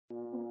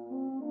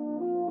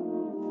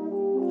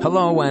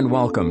Hello and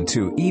welcome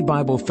to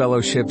E-Bible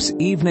Fellowship's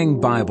Evening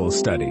Bible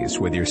Studies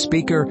with your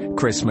speaker,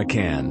 Chris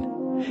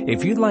McCann.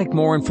 If you'd like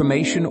more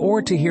information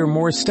or to hear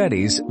more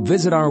studies,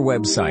 visit our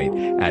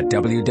website at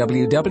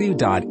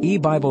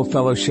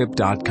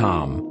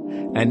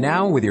www.ebiblefellowship.com. And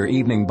now with your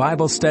evening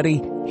Bible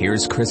study,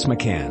 here's Chris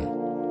McCann.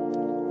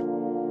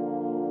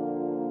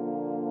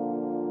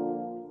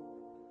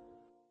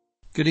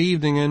 Good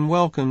evening and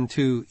welcome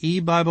to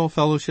E-Bible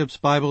Fellowship's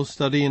Bible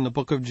study in the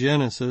book of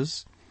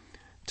Genesis.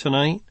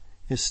 Tonight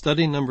is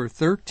study number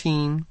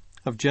 13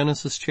 of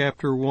Genesis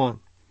chapter 1.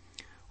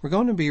 We're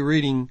going to be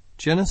reading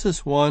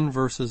Genesis 1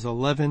 verses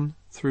 11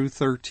 through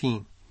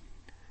 13.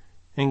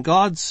 And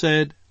God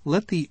said,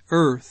 "Let the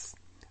earth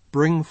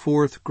bring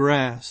forth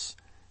grass,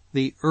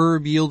 the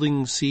herb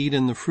yielding seed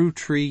and the fruit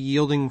tree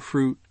yielding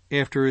fruit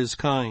after his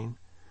kind,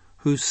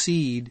 whose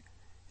seed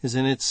is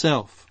in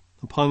itself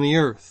upon the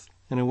earth."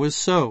 And it was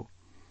so.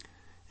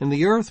 And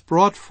the earth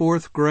brought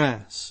forth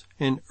grass,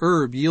 and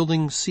herb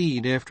yielding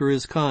seed after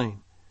his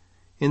kind,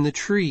 in the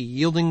tree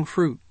yielding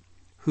fruit,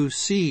 whose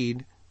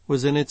seed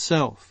was in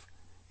itself,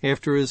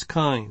 after his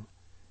kind.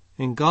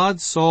 And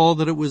God saw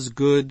that it was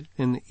good,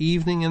 and the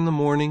evening and the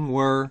morning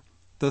were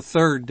the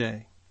third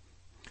day.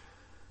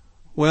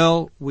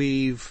 Well,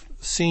 we've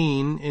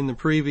seen in the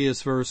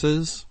previous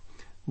verses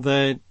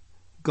that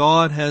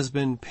God has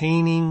been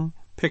painting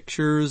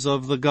pictures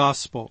of the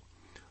gospel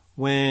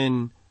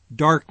when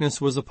darkness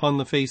was upon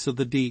the face of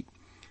the deep,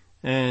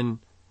 and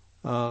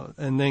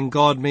then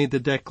God made the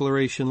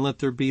declaration, "Let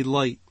there be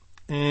light,"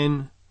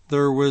 and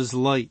there was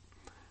light.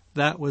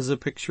 That was a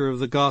picture of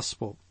the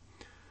gospel.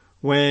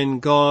 When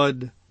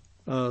God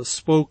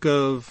spoke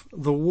of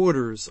the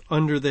waters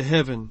under the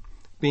heaven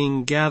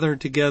being gathered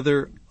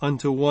together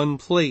unto one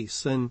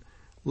place, and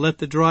let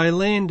the dry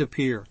land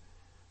appear,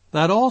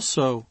 that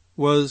also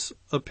was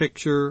a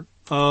picture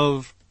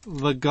of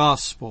the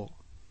gospel.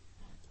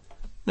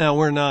 Now,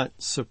 we're not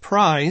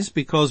surprised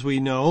because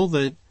we know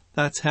that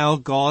that's how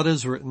God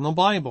has written the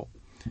Bible,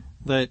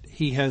 that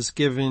he has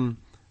given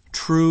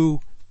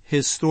true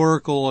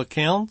historical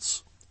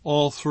accounts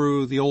all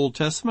through the Old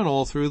Testament,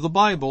 all through the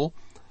Bible,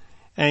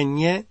 and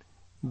yet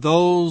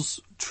those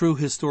true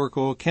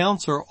historical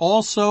accounts are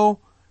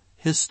also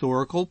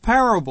historical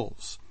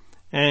parables.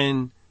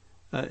 And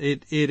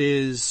it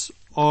is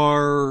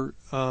our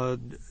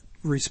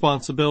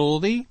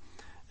responsibility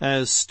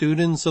as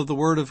students of the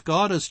Word of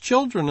God, as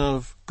children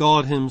of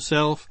God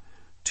himself,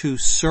 to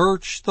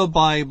search the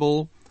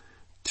Bible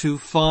to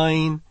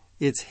find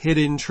its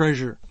hidden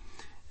treasure.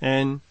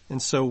 And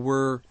so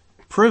we're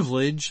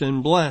privileged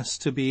and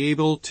blessed to be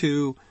able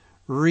to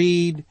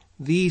read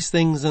these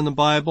things in the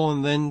Bible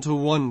and then to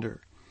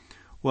wonder,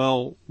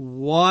 well,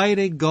 why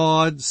did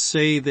God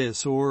say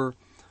this? Or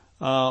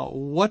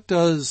what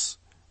does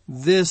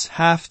this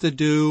have to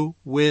do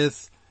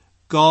with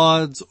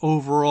God's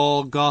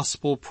overall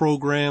gospel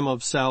program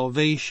of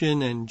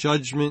salvation and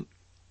judgment?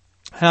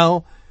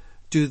 How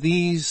do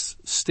these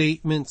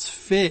statements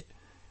fit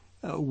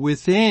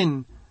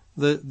within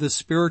the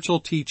spiritual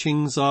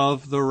teachings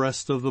of the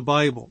rest of the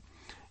Bible?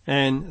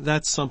 And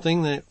that's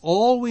something that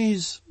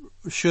always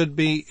should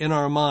be in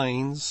our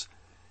minds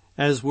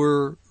as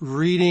we're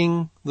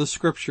reading the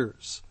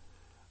scriptures.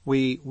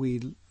 We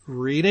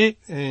read it,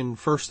 and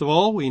first of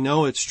all, we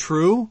know it's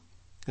true.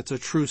 It's a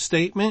true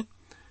statement.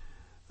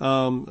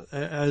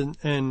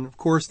 And of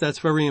course that's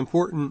very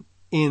important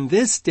in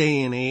this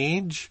day and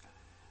age,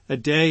 a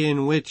day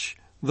in which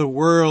the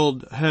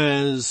world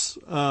has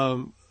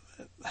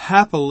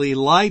happily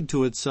lied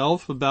to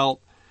itself about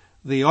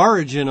the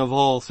origin of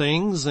all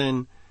things,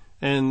 and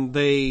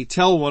they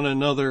tell one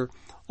another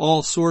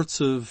all sorts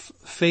of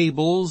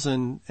fables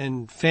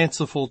and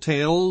fanciful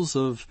tales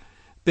of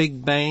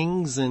big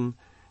bangs and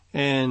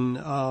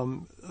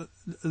the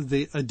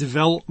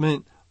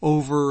development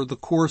over the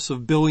course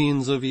of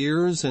billions of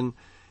years,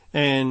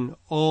 and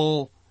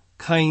all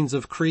kinds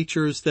of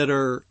creatures that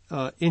are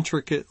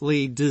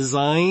intricately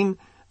designed,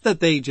 that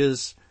they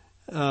just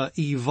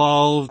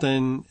evolved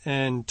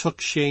and took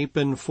shape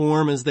and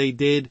form as they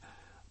did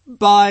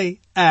by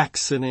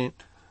accident,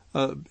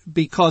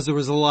 because there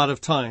was a lot of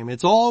time.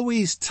 It's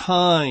always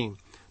time.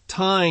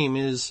 Time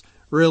is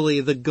really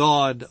the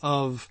god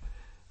of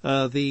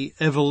the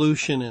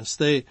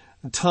evolutionists.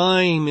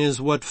 Time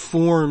is what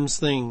forms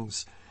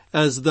things,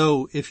 as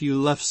though if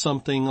you left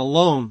something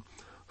alone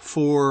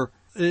for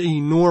an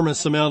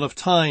enormous amount of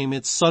time,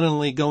 it's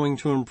suddenly going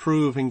to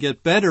improve and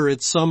get better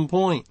at some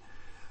point.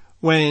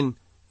 When,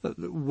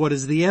 what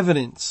is the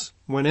evidence?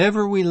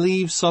 Whenever we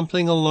leave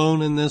something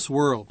alone in this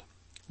world,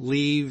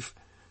 leave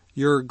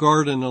your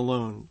garden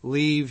alone,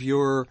 leave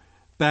your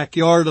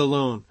backyard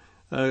alone,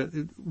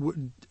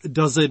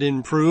 does it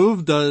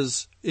improve?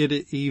 Does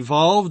it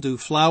evolve? Do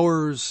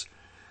flowers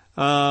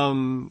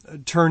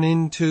turn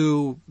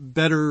into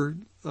better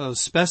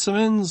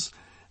specimens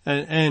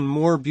and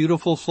more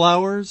beautiful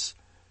flowers?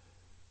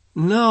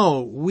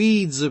 No,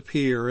 weeds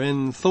appear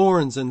and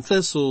thorns and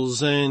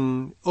thistles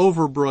and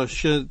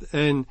overbrush,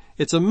 and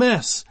it's a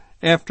mess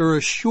after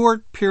a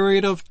short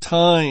period of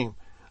time.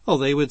 Oh,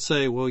 they would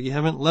say, well, you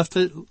haven't left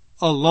it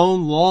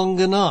alone long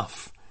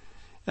enough.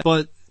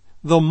 But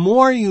the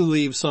more you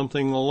leave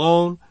something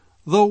alone,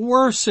 the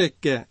worse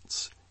it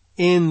gets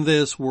in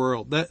this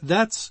world.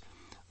 That's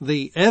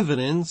the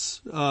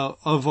evidence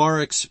of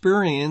our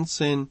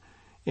experience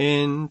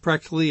in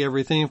practically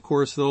everything. Of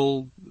course,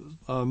 they'll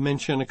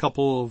mention a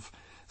couple of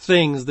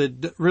things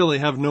that really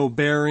have no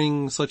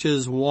bearing, such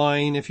as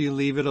wine. If you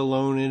leave it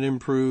alone, it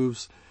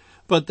improves.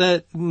 But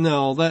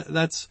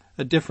that's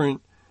a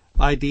different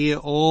idea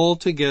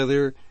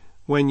altogether.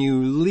 When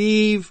you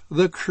leave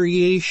the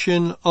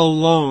creation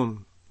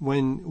alone,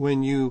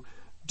 when you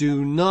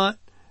do not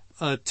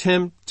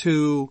attempt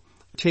to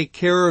take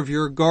care of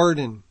your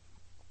garden,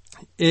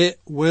 it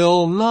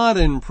will not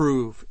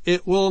improve.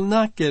 It will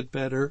not get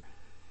better.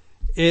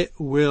 It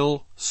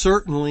will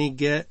certainly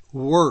get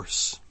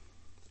worse.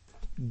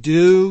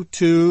 Due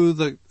to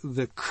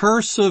the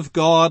curse of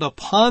God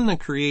upon the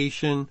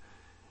creation,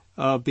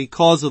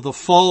 because of the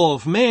fall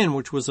of man,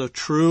 which was a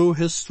true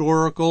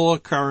historical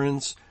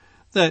occurrence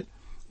that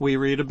we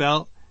read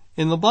about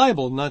in the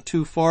Bible, not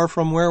too far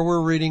from where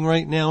we're reading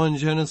right now in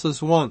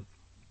Genesis 1.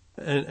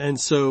 And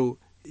so,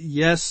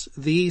 yes,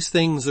 these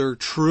things are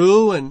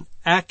true and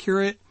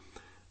accurate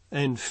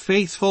and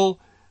faithful,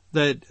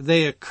 that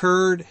they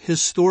occurred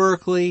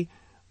historically.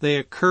 They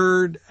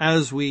occurred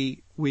as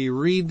we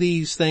read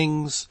these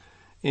things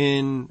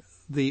in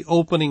the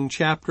opening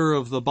chapter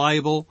of the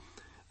Bible.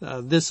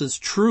 This is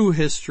true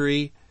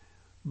history.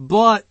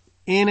 But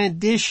in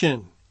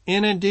addition,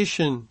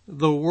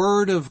 the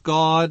Word of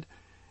God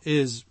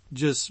is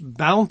just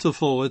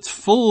bountiful. It's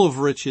full of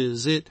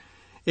riches. It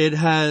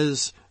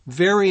has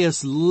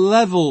various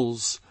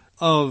levels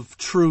of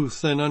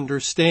truth and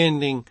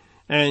understanding.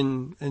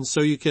 And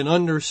so you can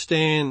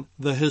understand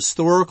the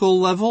historical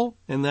level,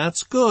 and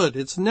that's good.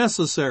 It's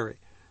necessary.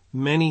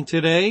 Many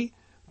today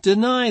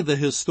deny the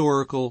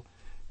historical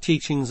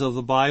teachings of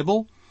the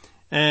Bible.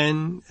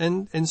 And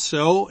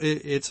so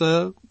it's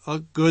a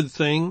good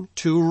thing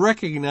to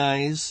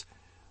recognize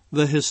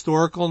the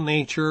historical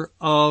nature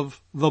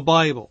of the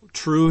Bible,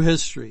 true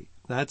history.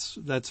 That's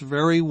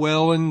very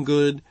well and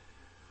good.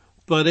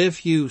 But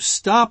if you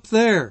stop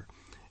there,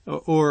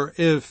 or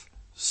if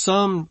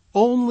some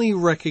only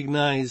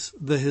recognize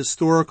the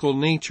historical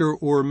nature,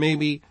 or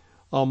maybe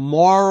a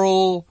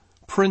moral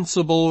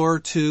principle or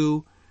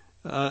two,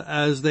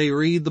 as they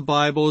read the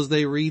Bible, as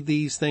they read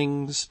these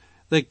things,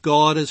 that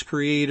God is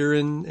creator,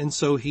 and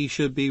so he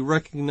should be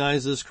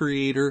recognized as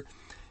creator,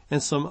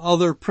 and some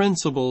other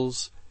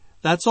principles,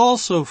 that's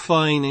also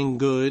fine and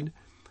good,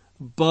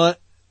 but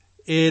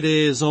it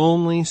is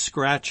only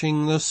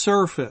scratching the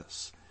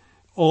surface.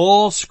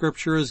 All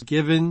Scripture is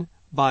given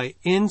by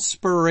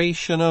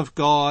inspiration of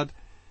God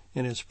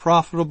and is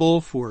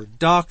profitable for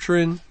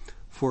doctrine,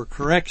 for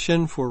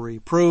correction, for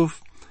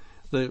reproof.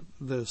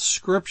 The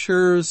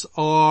Scriptures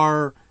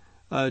are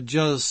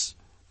just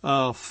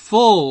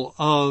full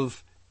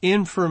of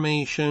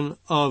information,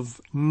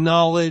 of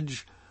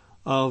knowledge,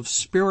 of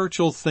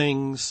spiritual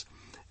things,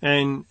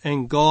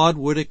 and God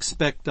would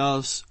expect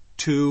us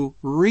to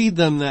read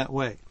them that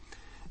way,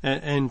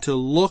 and to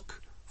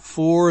look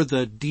for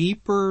the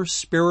deeper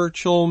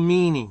spiritual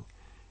meaning.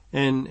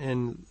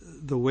 And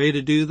the way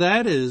to do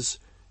that is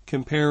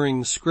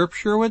comparing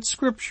Scripture with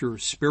Scripture,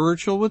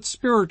 spiritual with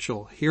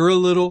spiritual, here a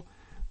little,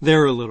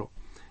 there a little.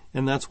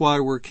 And that's why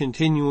we're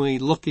continually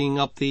looking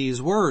up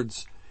these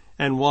words,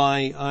 and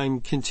why I'm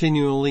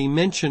continually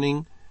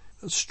mentioning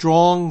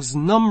Strong's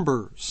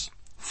numbers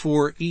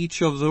for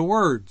each of the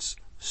words.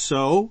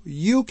 So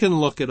you can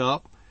look it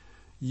up,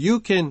 you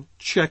can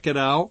check it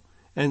out,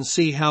 and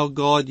see how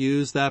God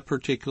used that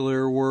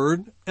particular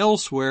word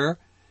elsewhere.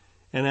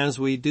 And as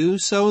we do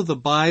so, the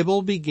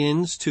Bible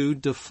begins to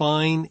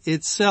define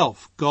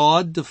itself.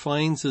 God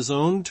defines his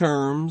own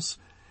terms,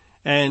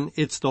 and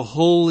it's the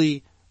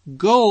Holy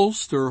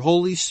Ghost or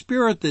Holy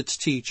Spirit that's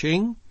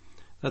teaching.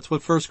 That's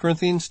what 1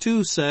 Corinthians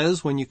 2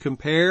 says. When you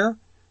compare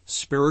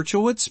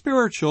spiritual with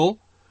spiritual,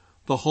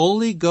 the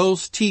Holy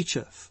Ghost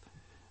teacheth.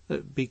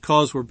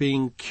 Because we're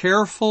being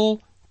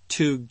careful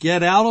to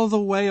get out of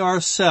the way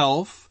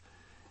ourselves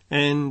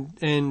and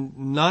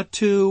not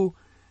to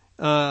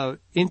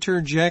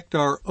interject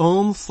our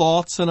own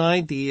thoughts and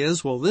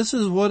ideas. Well, this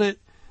is what it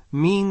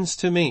means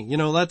to me. You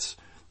know, that's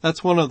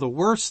one of the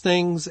worst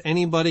things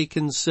anybody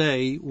can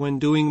say when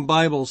doing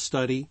Bible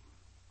study.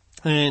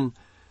 And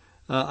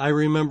I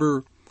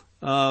remember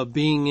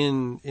being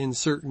in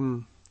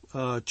certain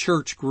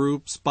church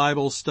groups,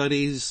 Bible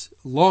studies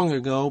long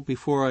ago,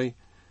 before I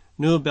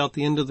knew about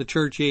the end of the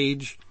church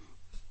age,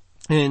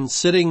 and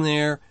sitting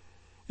there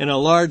in a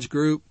large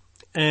group,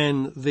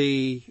 and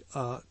the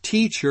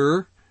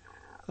teacher,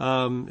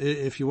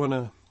 if you want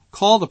to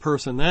call the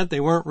person that,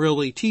 they weren't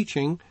really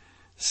teaching,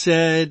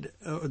 said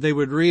they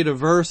would read a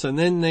verse and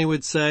then they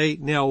would say,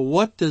 now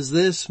what does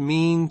this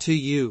mean to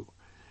you?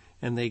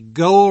 And they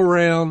go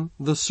around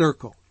the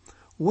circle.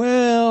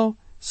 Well,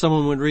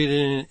 someone would read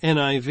it in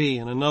NIV,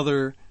 and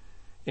another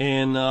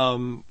in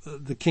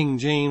the King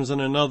James,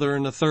 and another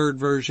in the third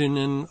version,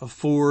 and a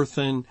fourth,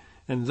 and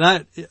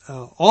that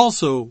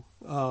also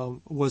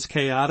was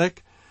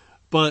chaotic.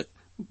 But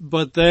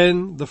but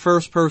then the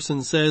first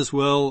person says,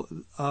 well,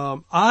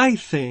 I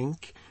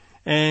think,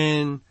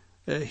 and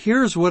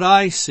here's what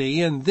I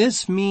see, and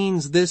this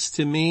means this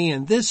to me,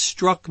 and this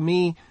struck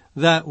me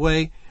that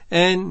way.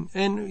 And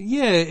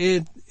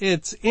yeah,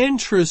 it's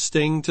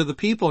interesting to the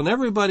people, and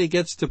everybody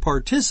gets to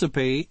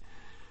participate,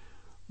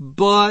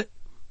 but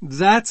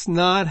that's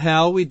not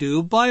how we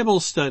do Bible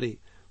study.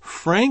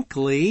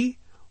 Frankly,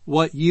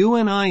 what you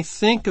and I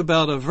think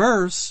about a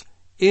verse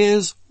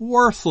is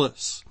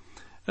worthless.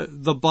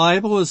 The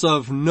Bible is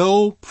of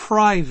no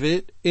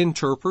private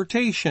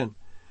interpretation.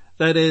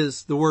 That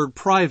is, the word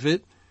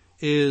private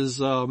is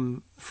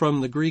from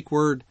the Greek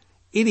word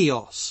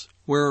idios,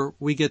 where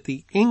we get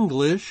the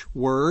English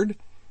word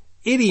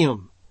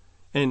idiom.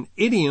 And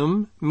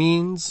idiom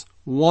means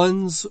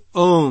one's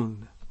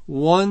own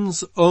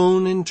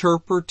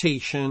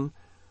interpretation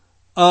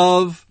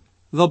of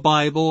the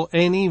Bible.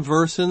 Any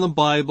verse in the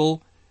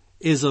Bible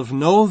is of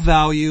no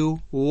value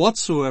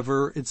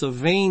whatsoever. It's a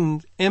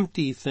vain,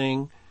 empty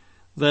thing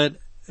that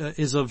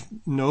is of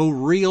no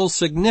real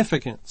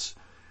significance.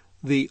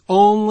 The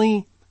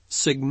only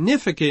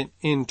significant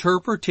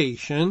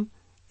interpretation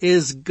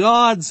is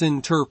God's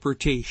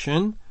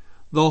interpretation,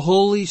 the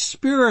Holy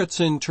Spirit's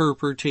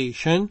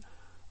interpretation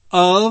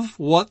of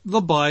what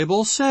the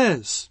Bible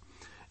says.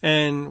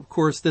 And of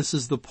course, this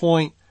is the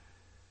point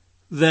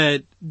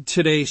that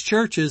today's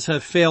churches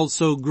have failed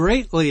so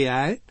greatly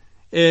at,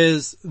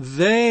 is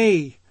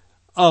they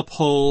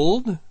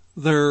uphold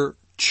their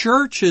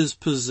church's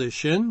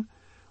position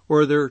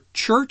or their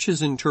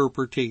church's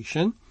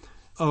interpretation,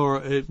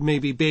 or it may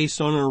be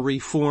based on a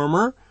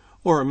reformer,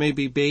 or it may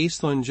be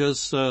based on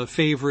just a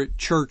favorite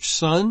church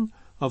son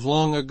of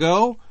long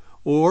ago,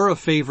 or a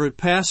favorite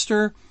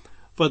pastor,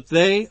 but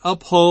they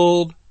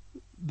uphold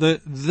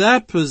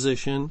that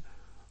position,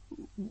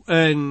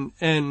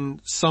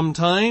 and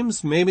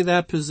sometimes maybe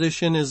that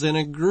position is in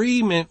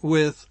agreement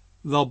with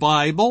the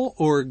Bible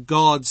or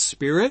God's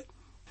Spirit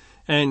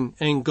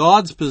and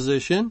God's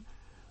position,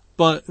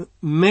 but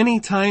many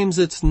times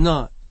it's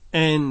not.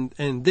 And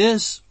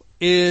this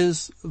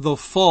is the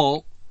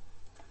fault,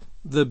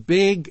 the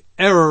big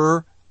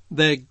error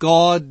that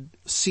God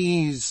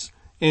sees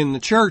in the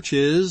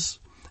churches,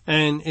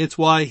 and it's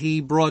why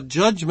he brought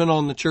judgment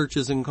on the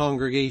churches and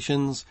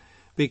congregations,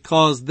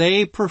 because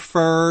they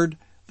preferred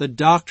the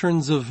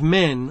doctrines of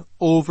men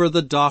over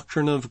the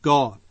doctrine of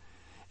God.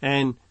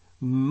 And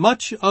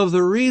much of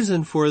the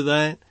reason for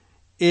that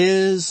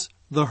is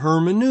the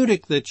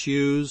hermeneutic that's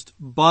used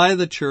by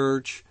the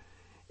church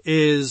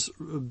is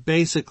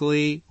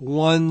basically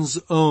one's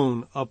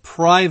own, a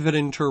private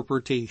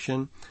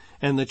interpretation,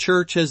 and the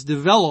church has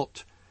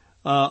developed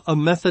a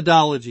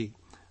methodology.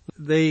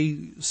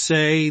 They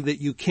say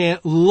that you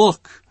can't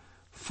look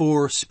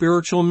for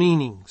spiritual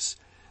meanings,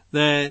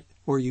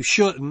 or you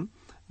shouldn't,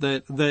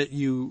 that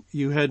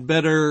you had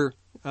better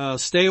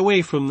stay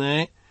away from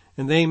that,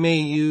 and they may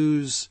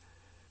use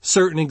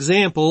certain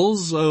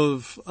examples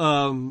of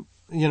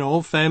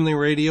Family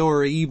Radio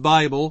or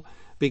e-Bible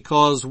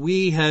because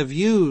we have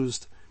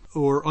used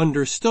or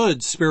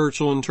understood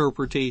spiritual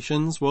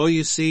interpretations. Well,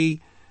 you see,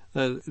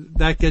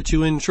 that gets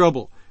you in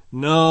trouble.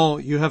 No,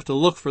 you have to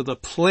look for the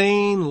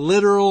plain,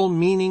 literal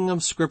meaning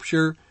of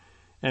Scripture,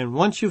 and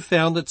once you've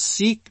found it,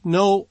 seek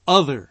no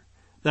other.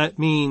 That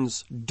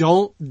means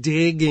don't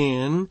dig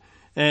in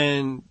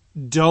and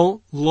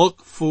don't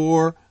look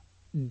for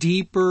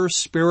deeper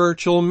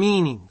spiritual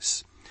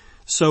meanings.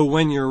 So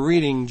when you're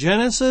reading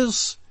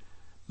Genesis,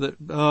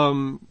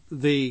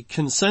 the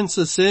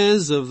consensus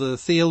is of the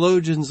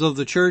theologians of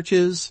the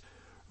churches,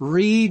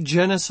 read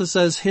Genesis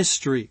as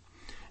history.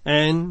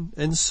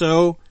 And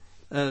so,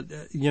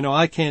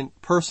 I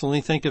can't personally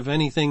think of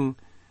anything,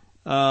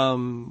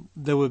 that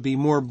would be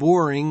more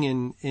boring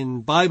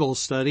in Bible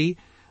study,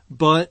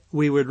 but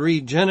we would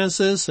read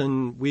Genesis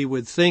and we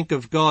would think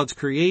of God's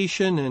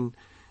creation and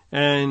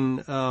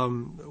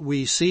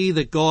we see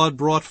that God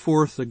brought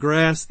forth the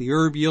grass, the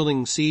herb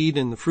yielding seed,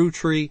 and the fruit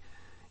tree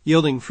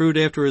yielding fruit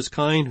after his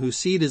kind, whose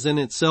seed is in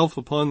itself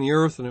upon the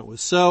earth, and it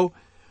was so.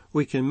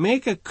 We can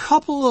make a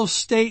couple of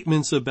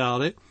statements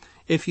about it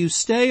if you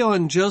stay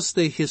on just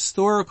the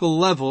historical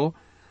level,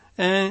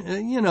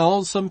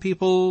 and some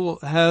people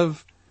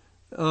have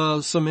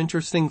some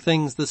interesting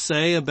things to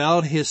say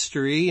about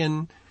history,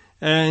 and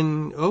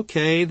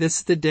okay, this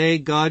is the day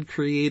God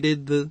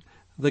created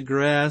the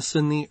grass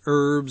and the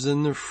herbs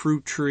and the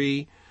fruit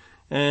tree,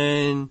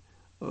 and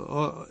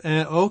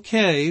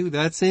okay,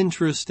 that's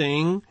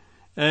interesting.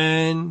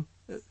 And,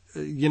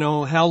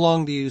 how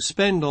long do you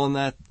spend on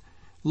that,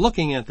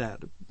 looking at that?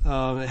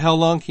 How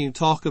long can you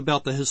talk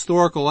about the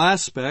historical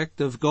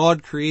aspect of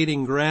God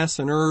creating grass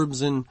and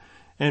herbs and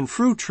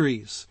fruit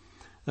trees?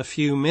 A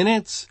few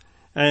minutes.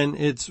 And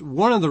it's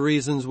one of the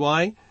reasons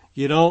why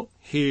you don't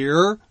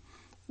hear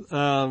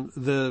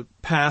the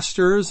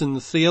pastors and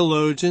the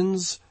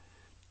theologians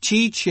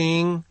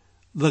teaching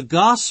the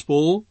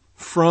gospel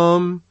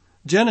from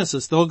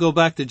Genesis. They'll go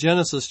back to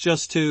Genesis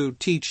just to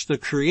teach the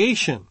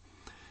creation,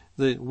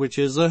 which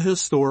is a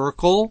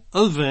historical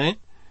event,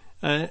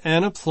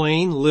 and a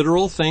plain,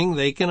 literal thing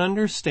they can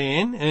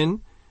understand,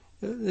 and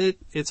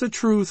it's a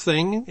true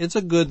thing, it's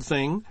a good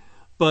thing,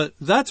 but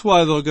that's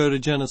why they'll go to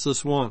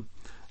Genesis 1.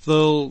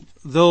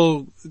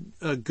 They'll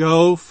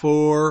go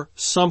for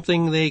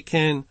something they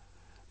can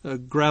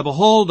grab a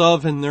hold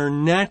of in their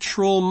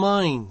natural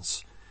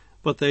minds,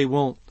 but they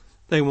won't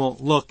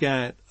look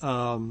at,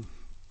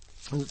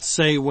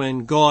 say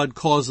when God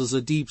causes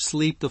a deep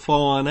sleep to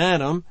fall on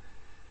Adam,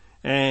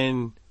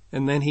 and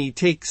then he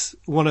takes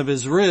one of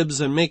his ribs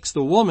and makes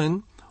the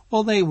woman.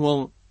 Well, they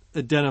won't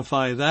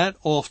identify that.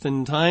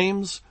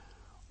 Oftentimes,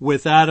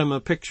 with Adam a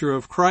picture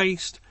of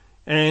Christ,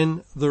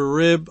 and the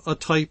rib a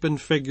type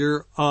and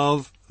figure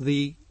of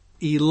the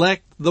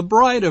elect, the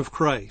bride of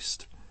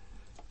Christ,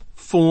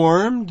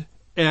 formed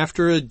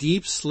after a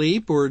deep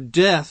sleep or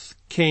death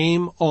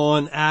came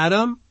on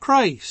Adam,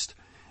 Christ.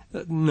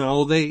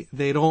 No, they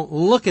don't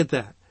look at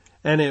that.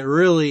 And it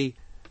really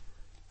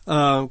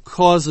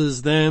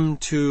causes them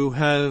to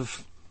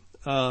have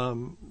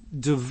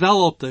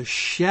developed a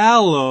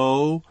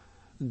shallow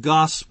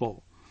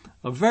gospel,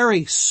 a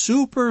very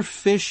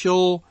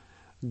superficial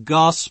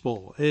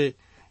gospel.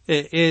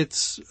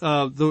 It's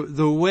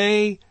the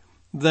way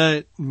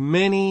that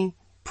many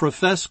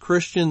professed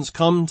Christians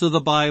come to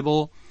the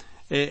Bible.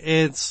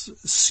 It's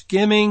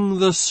skimming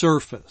the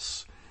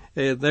surface.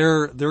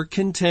 They're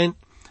content.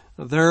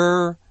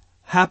 They're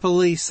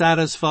happily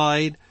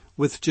satisfied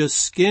with just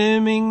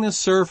skimming the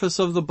surface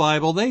of the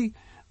Bible. They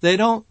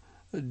don't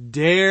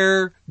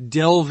dare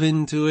delve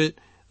into it.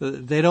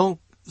 They don't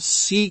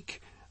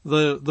seek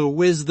the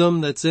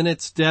wisdom that's in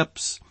its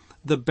depths,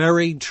 the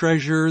buried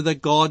treasure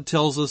that God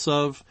tells us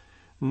of.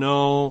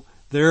 No,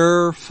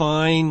 they're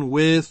fine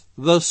with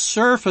the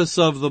surface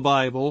of the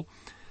Bible,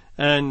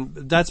 and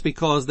that's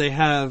because they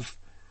have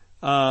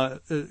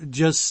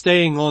just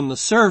staying on the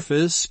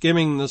surface,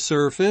 skimming the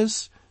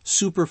surface,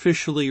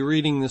 superficially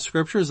reading the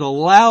scriptures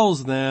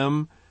allows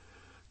them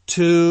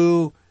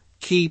to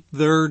keep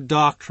their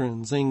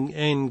doctrines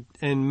and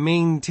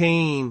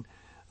maintain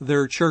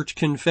their church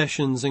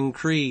confessions and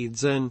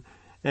creeds, and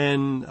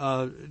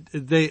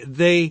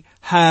they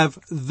have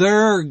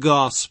their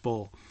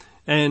gospel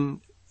and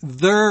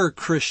their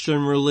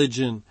Christian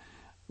religion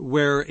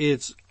where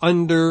it's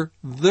under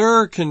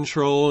their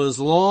control as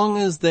long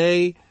as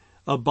they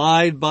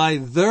abide by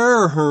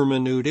their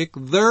hermeneutic,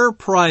 their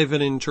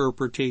private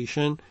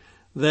interpretation,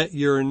 that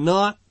you're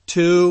not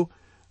to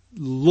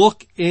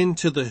look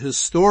into the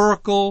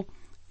historical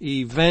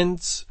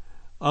events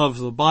of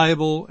the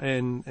Bible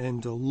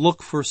and to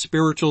look for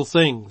spiritual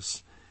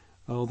things.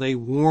 Oh, they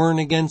warn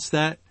against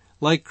that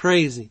like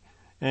crazy.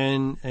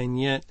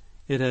 And yet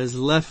it has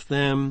left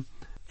them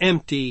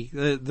empty.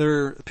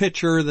 Their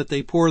pitcher that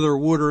they pour their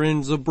water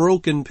in is a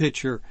broken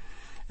pitcher.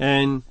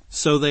 And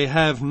so they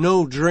have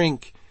no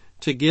drink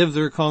to give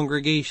their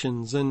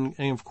congregations. And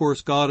of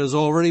course God has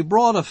already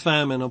brought a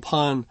famine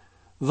upon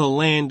the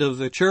land of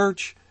the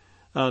church.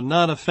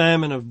 Not a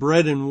famine of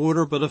bread and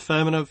water, but a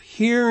famine of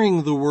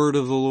hearing the word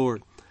of the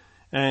Lord.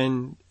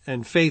 And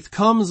faith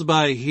comes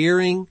by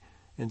hearing.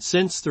 And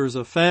since there's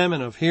a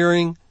famine of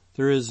hearing,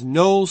 there is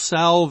no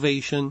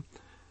salvation.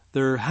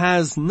 There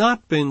has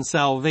not been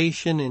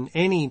salvation in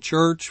any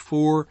church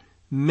for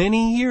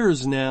many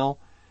years now,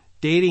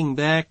 dating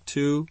back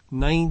to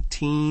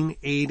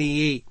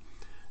 1988.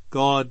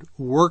 God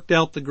worked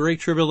out the Great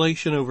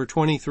Tribulation over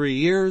 23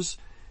 years,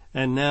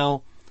 and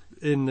now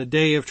in the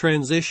day of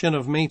transition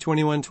of May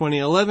 21,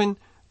 2011,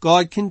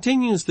 God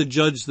continues to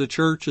judge the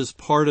church as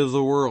part of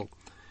the world.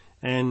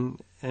 And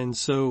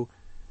so,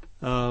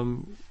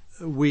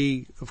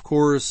 we, of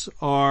course,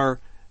 are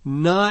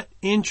not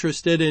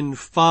interested in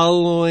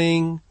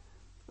following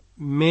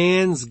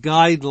man's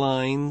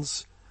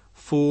guidelines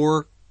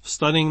for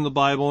studying the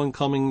Bible and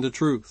coming to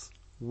truth.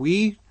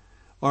 We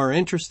are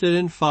interested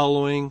in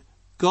following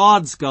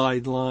God's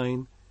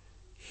guideline.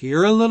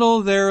 Here a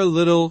little, there a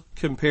little,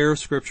 compare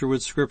scripture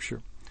with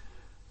scripture.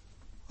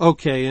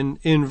 Okay,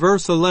 in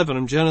verse 11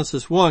 of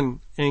Genesis 1,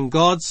 and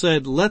God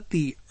said, let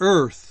the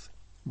earth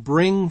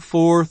bring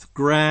forth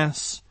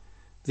grass,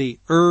 the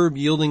herb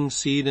yielding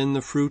seed, and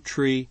the fruit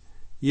tree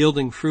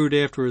yielding fruit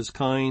after his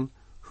kind,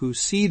 whose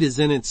seed is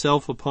in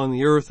itself upon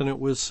the earth, and it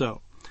was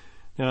so.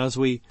 Now as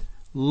we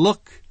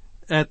look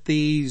at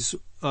these,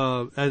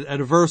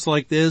 at a verse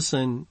like this,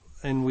 and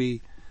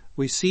we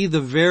see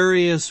the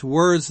various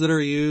words that are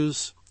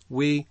used,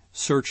 we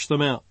search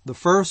them out. The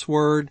first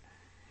word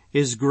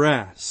is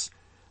grass.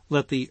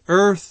 Let the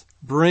earth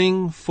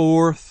bring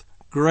forth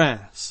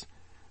grass.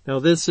 Now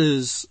this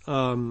is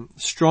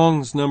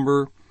Strong's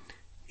number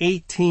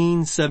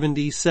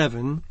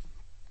 1877,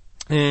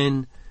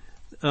 and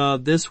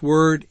this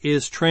word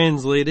is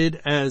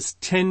translated as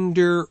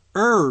tender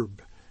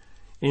herb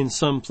in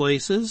some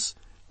places,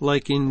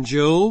 like in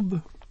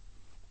Job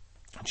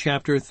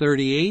chapter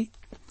 38.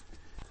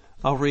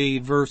 I'll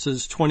read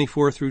verses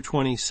 24 through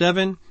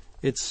 27.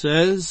 It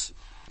says,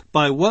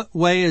 by what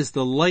way is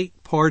the light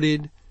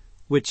parted,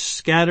 which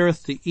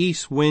scattereth the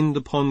east wind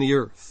upon the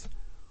earth?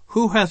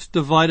 Who hath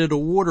divided a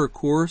water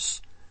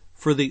course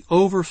for the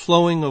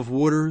overflowing of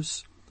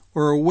waters,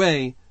 or a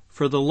way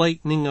for the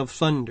lightning of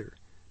thunder,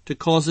 to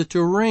cause it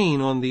to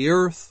rain on the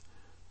earth,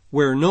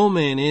 where no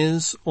man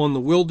is, on the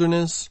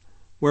wilderness,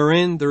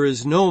 wherein there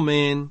is no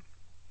man,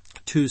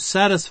 to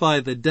satisfy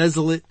the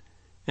desolate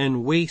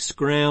and waste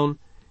ground,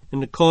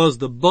 and to cause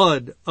the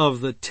bud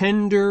of the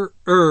tender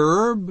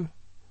herb,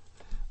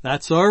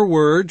 that's our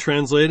word,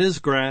 translated as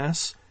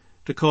grass,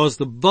 to cause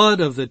the bud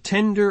of the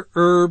tender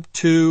herb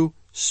to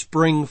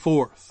spring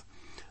forth.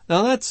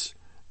 Now that's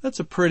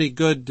a pretty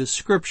good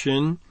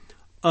description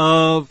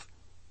of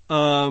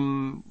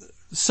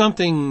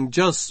something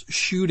just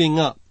shooting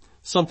up,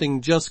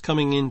 something just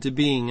coming into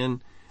being,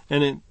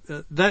 and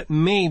that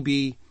may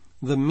be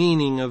the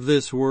meaning of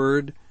this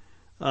word.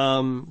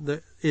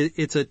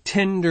 It's a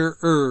tender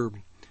herb.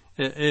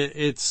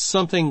 It's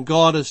something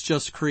God has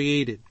just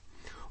created.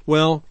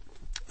 Well,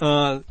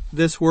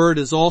 this word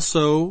is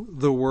also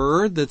the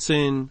word that's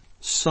in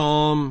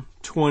Psalm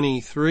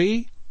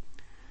 23.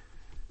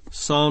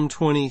 Psalm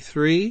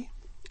 23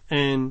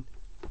 and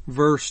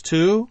verse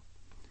 2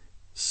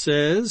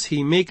 says,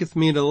 He maketh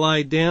me to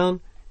lie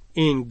down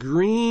in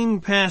green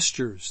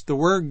pastures. The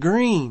word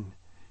green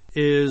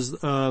is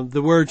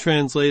the word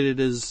translated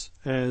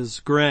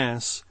as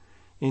grass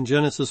in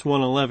Genesis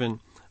 1:11.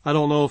 I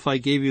don't know if I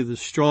gave you the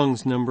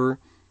Strong's number,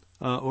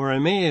 or I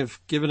may have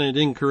given it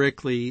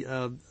incorrectly.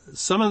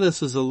 Some of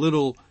this is a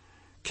little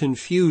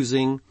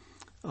confusing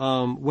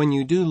when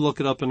you do look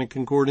it up in a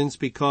concordance,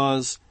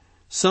 because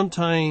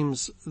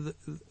sometimes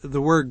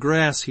the word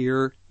grass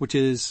here, which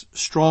is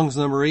Strong's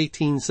number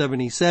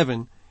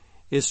 1877,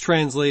 is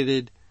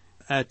translated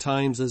at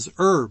times as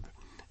herb.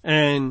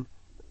 And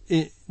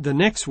the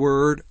next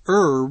word,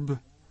 herb,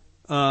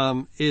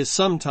 is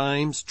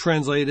sometimes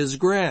translated as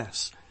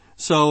grass.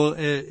 So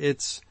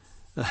it's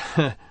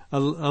a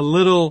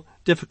little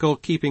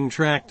difficult keeping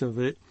track of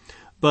it.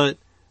 But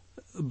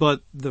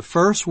the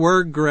first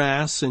word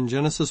grass in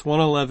Genesis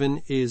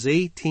 1:11 is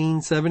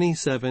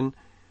 1877,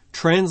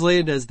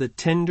 translated as the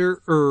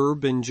tender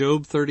herb in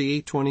Job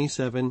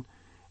 38:27,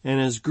 and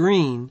as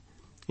green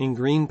in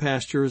green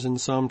pastures in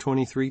Psalm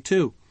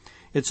 23:2.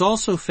 It's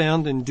also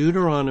found in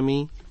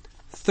Deuteronomy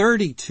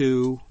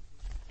 32,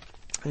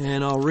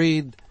 and I'll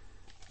read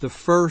the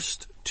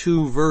first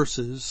two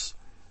verses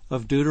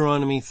of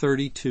Deuteronomy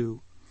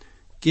 32.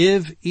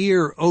 Give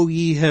ear, O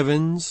ye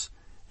heavens,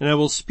 and I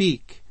will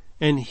speak,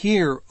 and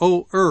hear,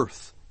 O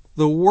earth,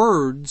 the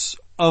words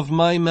of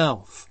my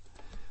mouth.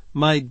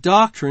 My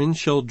doctrine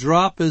shall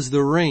drop as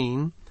the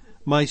rain,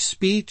 my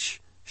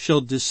speech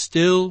shall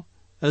distill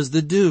as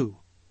the dew,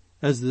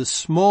 as the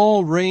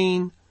small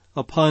rain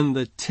upon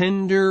the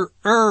tender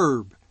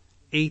herb.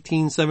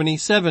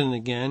 1877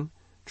 again,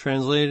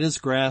 translated as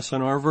grass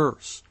on our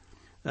verse.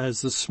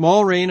 As the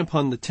small rain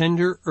upon the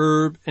tender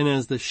herb, and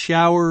as the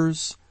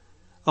showers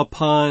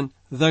upon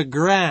the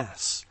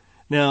grass.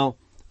 Now,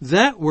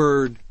 that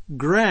word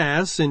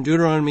grass in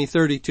Deuteronomy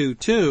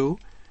 32:2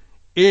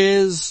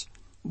 is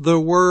the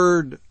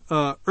word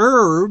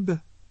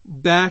herb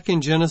back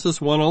in Genesis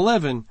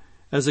 1:11,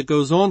 as it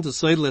goes on to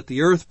say, let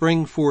the earth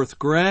bring forth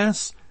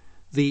grass,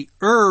 the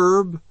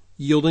herb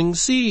yielding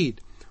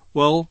seed.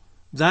 Well,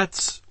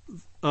 that's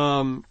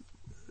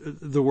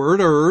the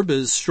word herb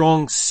is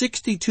Strong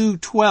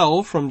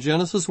 62:12 from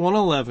Genesis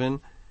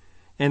 1:11,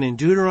 and in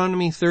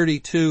Deuteronomy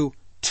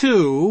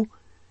 32:2,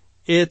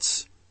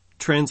 it's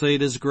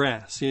translated as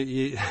grass.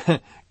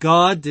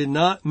 God did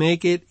not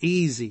make it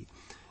easy.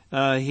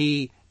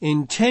 He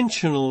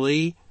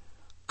intentionally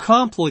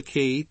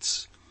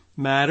complicates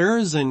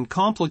matters and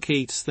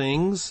complicates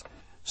things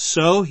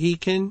so he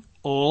can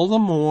all the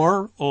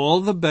more,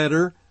 all the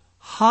better,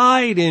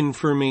 hide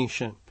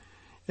information.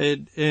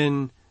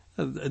 And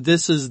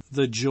this is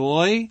the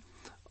joy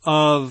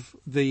of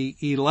the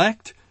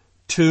elect,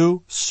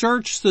 to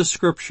search the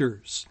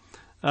scriptures.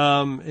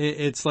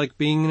 It's like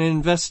being an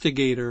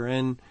investigator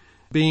and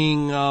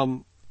being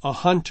a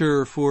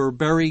hunter for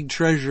buried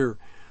treasure.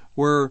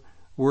 We're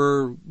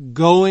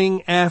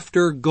going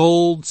after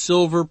gold,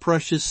 silver,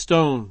 precious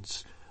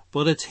stones,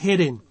 but it's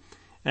hidden.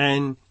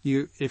 And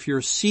if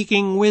you're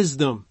seeking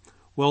wisdom,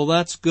 well,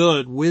 that's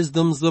good.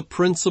 Wisdom's the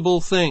principal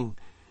thing.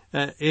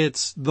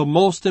 It's the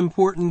most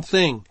important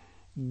thing.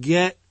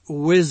 Get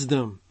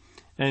wisdom.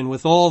 And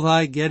with all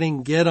thy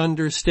getting, get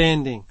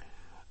understanding.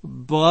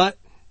 But,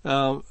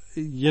 as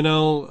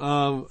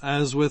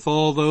with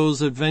all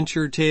those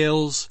adventure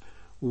tales,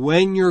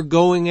 when you're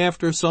going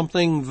after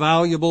something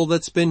valuable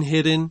that's been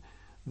hidden,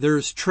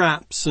 there's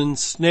traps and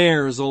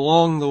snares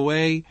along the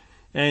way,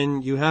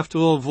 and you have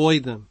to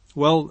avoid them.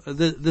 Well,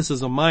 this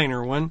is a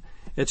minor one.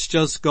 It's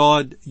just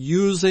God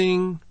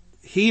using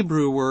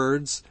Hebrew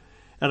words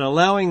and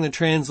allowing the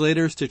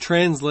translators to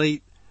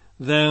translate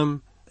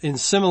them in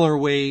similar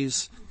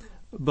ways.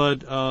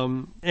 But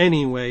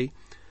anyway,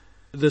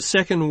 the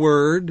second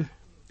word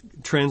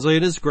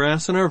translated as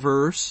grass in our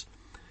verse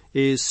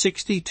is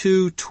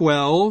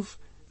 62:12.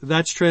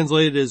 That's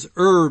translated as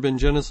herb in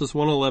Genesis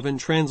 1:11,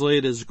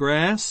 translated as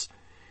grass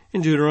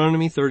in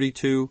Deuteronomy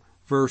 32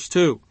 verse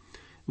 2.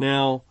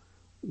 Now,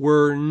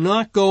 we're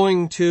not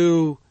going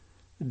to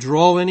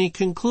draw any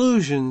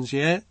conclusions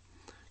yet,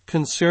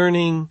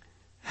 concerning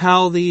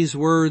how these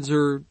words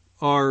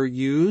are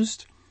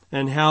used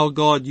and how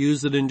God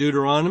used it in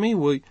Deuteronomy.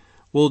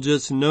 We'll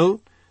just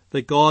note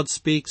that God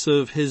speaks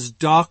of his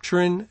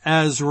doctrine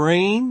as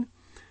rain,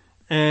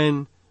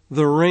 and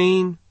the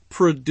rain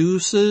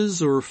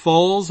produces or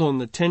falls on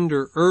the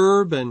tender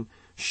herb and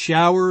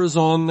showers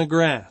on the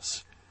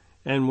grass.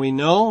 And we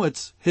know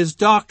it's his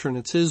doctrine,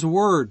 it's his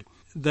word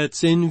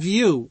that's in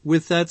view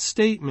with that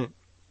statement.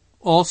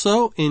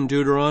 Also in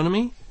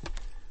Deuteronomy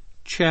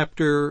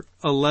chapter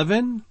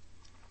 11,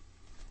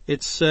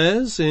 it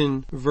says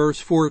in verse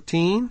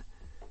 14,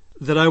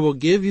 that I will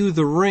give you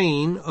the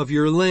rain of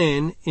your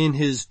land in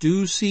his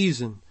due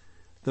season,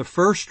 the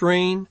first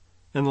rain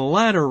and the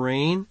latter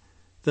rain,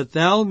 that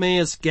thou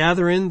mayest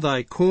gather in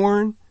thy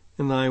corn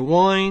and thy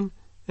wine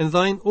and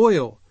thine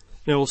oil.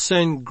 And I will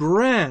send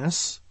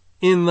grass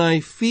in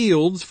thy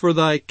fields for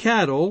thy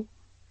cattle,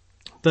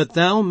 that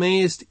thou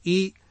mayest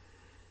eat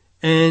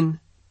and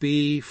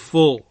be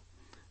full.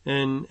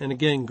 And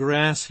again,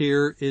 grass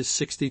here is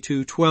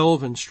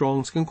 62:12 in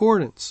Strong's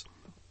Concordance.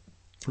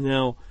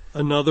 Now,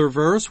 another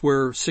verse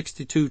where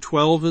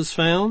 62:12 is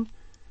found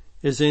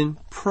is in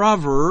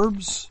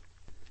Proverbs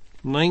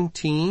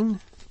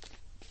 19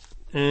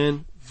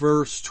 and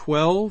verse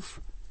 12.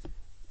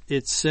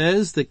 It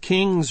says, the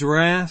king's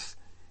wrath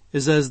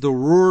is as the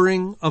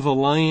roaring of a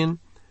lion,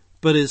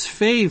 but his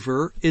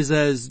favor is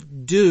as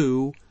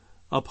dew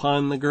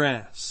upon the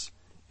grass.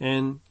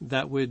 And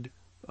that would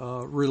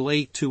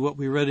relate to what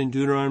we read in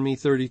Deuteronomy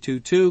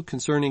 32:2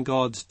 concerning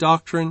God's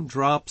doctrine,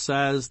 drops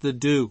as the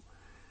dew.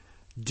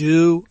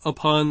 Dew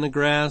upon the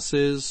grass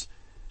is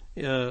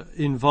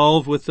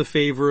involved with the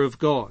favor of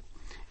God.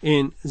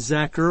 In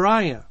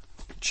Zechariah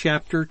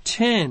chapter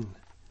 10,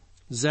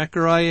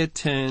 Zechariah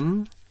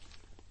 10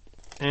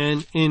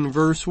 and in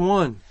verse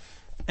 1,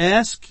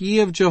 ask ye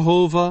of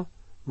Jehovah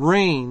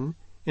rain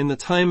in the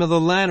time of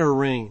the latter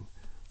rain.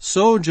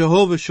 So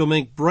Jehovah shall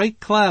make bright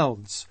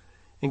clouds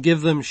and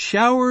give them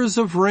showers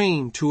of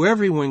rain to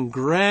everyone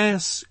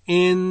grass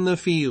in the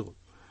field.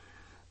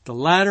 The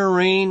latter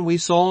rain we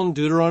saw in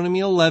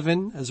Deuteronomy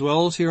 11 as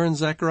well as here in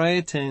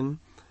Zechariah 10.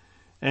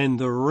 And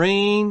the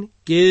rain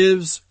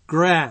gives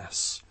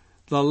grass.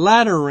 The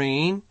latter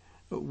rain,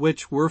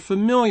 which we're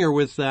familiar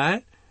with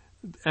that,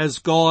 as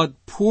God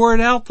poured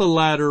out the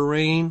latter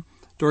rain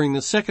during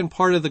the second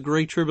part of the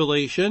Great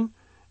Tribulation,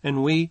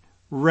 and we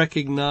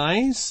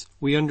recognize,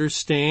 we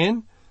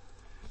understand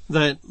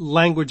that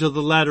language of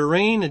the latter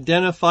rain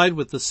identified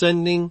with the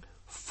sending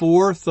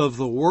forth of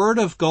the Word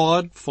of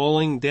God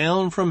falling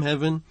down from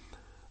heaven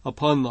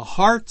upon the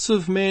hearts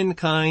of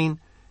mankind,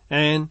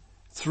 and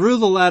through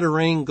the latter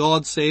rain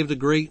God saved a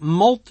great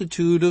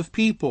multitude of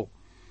people.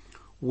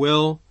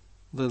 Well,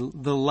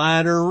 the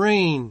latter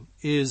rain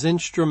is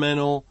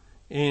instrumental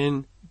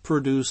in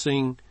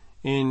producing,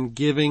 in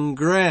giving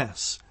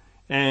grass.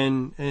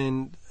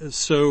 And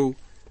so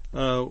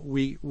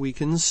we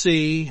can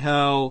see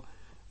how,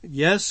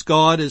 yes,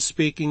 God is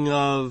speaking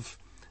of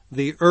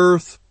the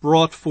earth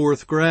brought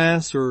forth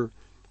grass, or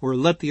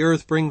let the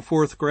earth bring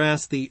forth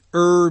grass, the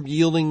herb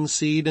yielding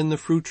seed and the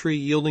fruit tree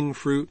yielding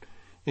fruit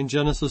in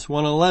Genesis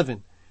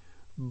 1:11.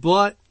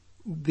 But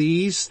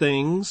these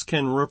things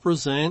can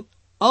represent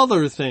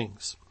other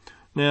things.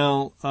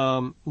 Now,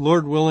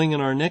 Lord willing,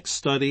 in our next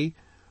study,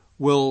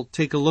 we'll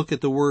take a look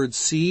at the word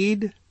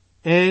seed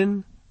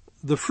and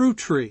the fruit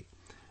tree.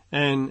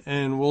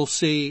 And we'll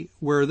see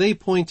where they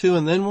point to,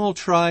 and then we'll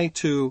try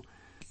to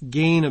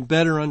gain a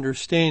better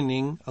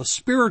understanding, a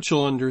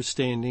spiritual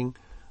understanding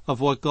of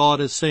what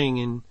God is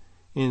saying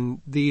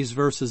in these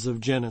verses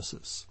of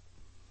Genesis.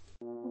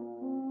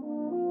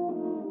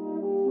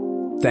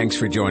 Thanks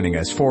for joining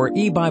us for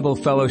E-Bible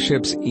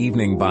Fellowship's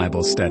Evening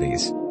Bible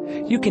Studies.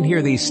 You can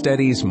hear these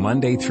studies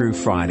Monday through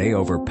Friday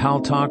over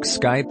Paltalk,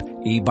 Skype,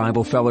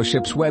 E-Bible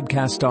Fellowship's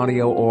webcast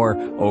audio, or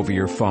over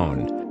your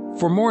phone.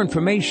 For more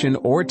information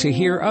or to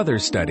hear other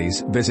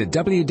studies, visit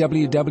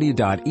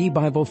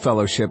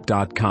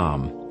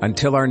www.ebiblefellowship.com.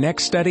 Until our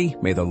next study,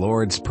 may the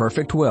Lord's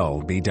perfect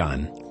will be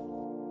done.